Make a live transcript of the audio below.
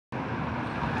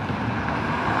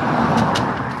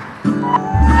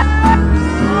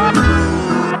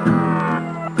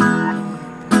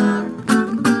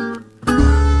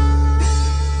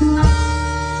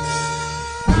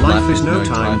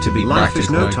time to be life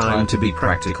is no time to be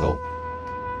practical.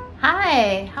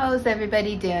 Hi, how's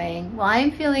everybody doing? Well,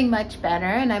 I'm feeling much better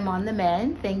and I'm on the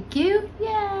mend, thank you.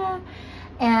 Yeah.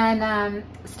 And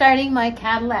starting my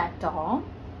Cadillac doll.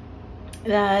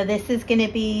 This is going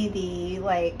to be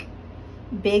the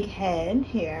big head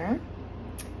here.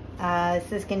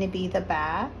 This is going to be the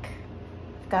back.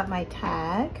 I've got my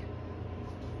tag.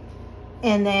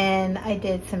 And then I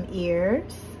did some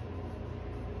ears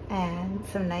and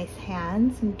some nice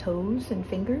hands and toes and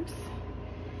fingers.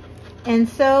 And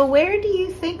so where do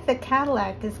you think the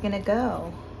Cadillac is going to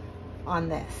go on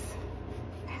this?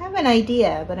 I have an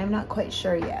idea, but I'm not quite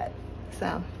sure yet.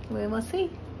 So we will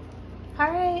see. All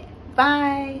right,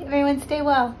 bye. Everyone stay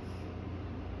well.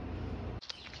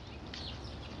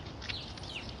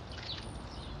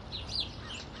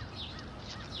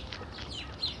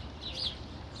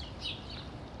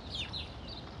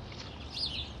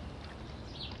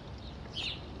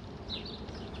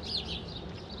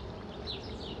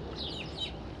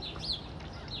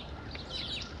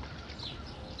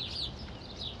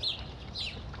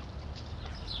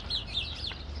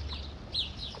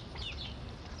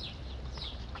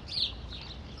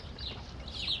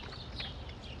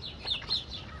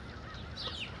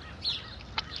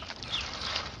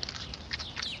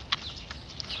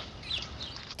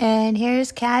 And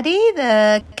here's Caddy,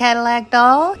 the Cadillac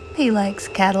doll. He likes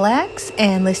Cadillacs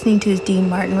and listening to his Dean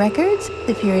Martin records.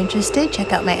 If you're interested,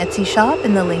 check out my Etsy shop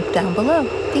in the link down below.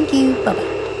 Thank you. Bye-bye.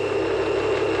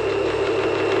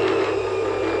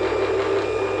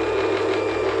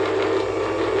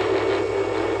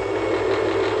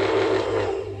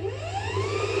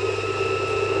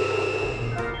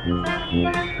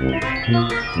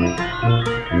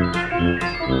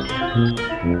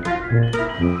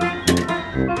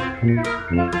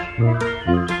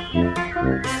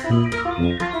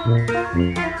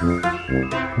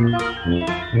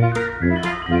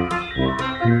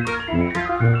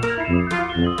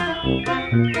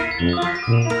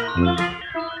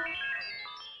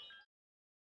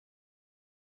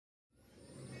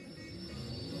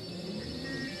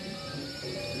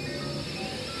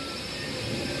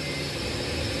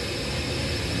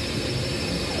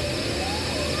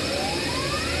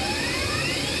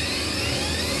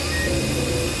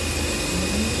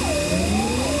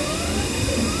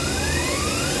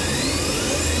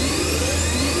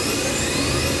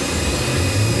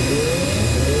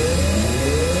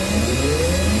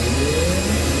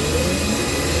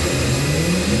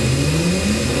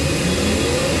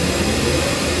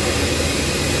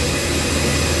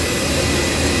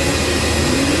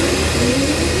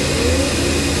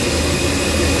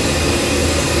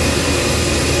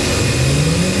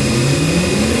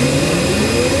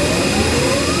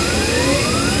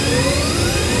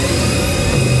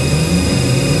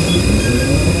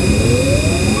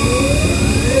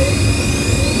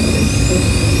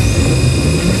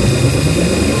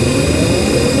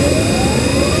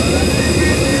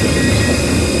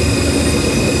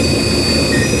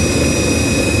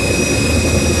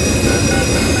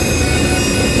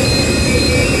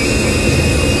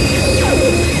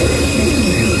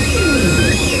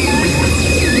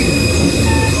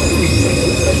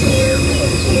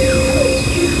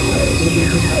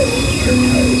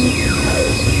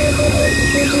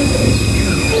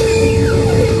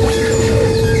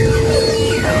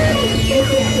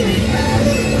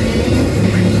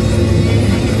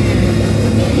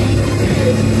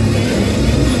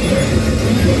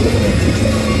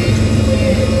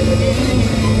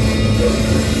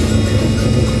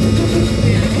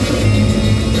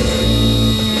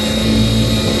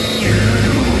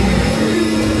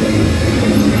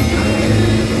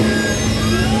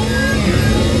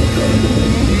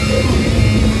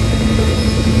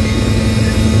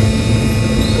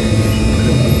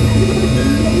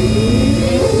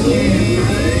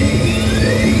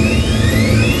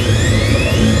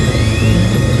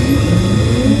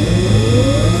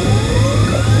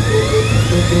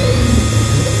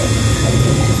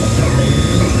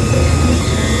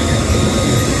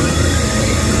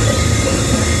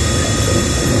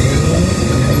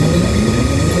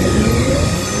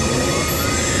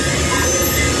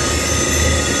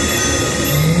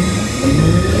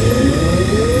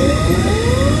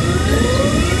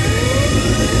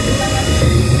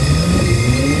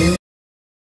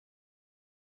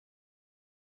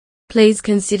 Please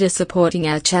consider supporting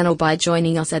our channel by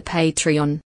joining us at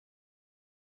Patreon.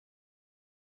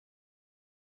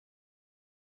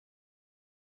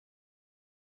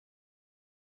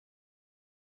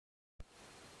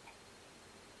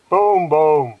 Boom,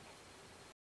 boom.